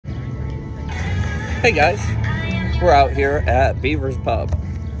Hey guys, we're out here at Beaver's Pub.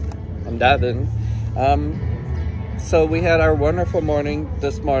 I'm Devin. So we had our wonderful morning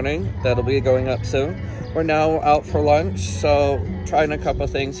this morning. That'll be going up soon. We're now out for lunch, so trying a couple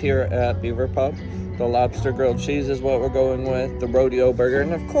things here at Beaver Pub. The lobster grilled cheese is what we're going with, the rodeo burger,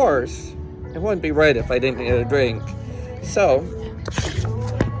 and of course, it wouldn't be right if I didn't get a drink. So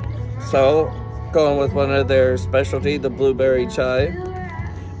going with one of their specialty, the blueberry chai.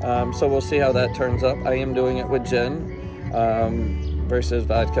 So we'll see how that turns up. I am doing it with gin versus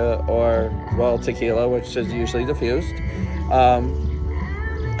vodka or, well, tequila, which is usually diffused.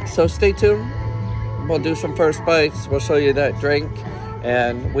 So stay tuned. We'll do some first bites. We'll show you that drink.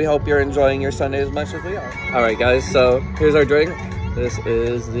 And we hope you're enjoying your Sunday as much as we are. All right, guys. So here's our drink. This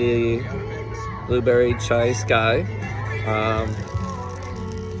is the blueberry chai sky.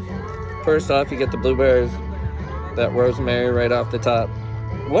 First off, you get the blueberries, that rosemary right off the top.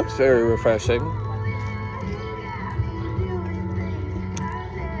 Looks very refreshing.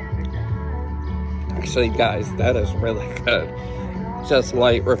 Actually, guys, that is really good. Just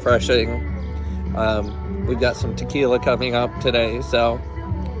light, refreshing. We've got some tequila coming up today, so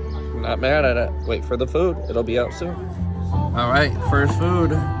I'm not mad at it. Wait for the food. It'll be out soon. All right, first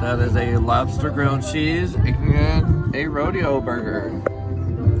food. That is a lobster grilled cheese and a rodeo burger.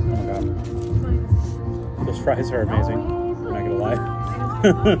 Those fries are amazing. I'm not gonna lie.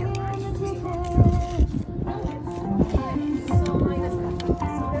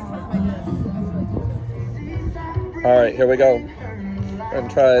 All right, here we go. We're gonna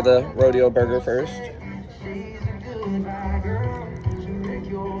try the rodeo burger first.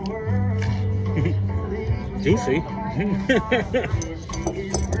 Juicy.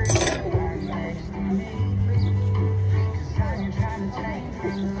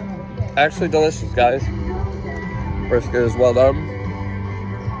 Actually delicious, guys. Brisket is well done.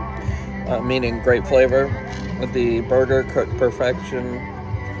 Meaning great flavor. The burger cooked perfection.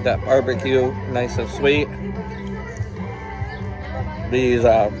 That barbecue, nice and sweet. These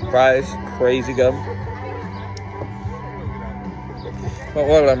fries, crazy good. But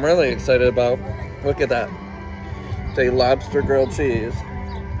what I'm really excited about, look at that. It's a lobster grilled cheese.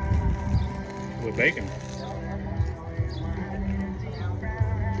 With bacon.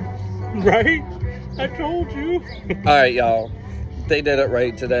 Right? I told you. Alright, y'all. They did it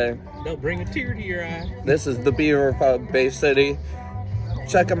right today. They'll bring a tear to your eye. This is the Beaver Pub, Bay City.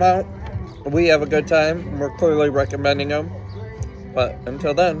 Check them out. We have a good time. We're clearly recommending them. But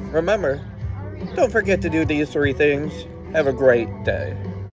until then, remember, don't forget to do these 3 things. Have a great day.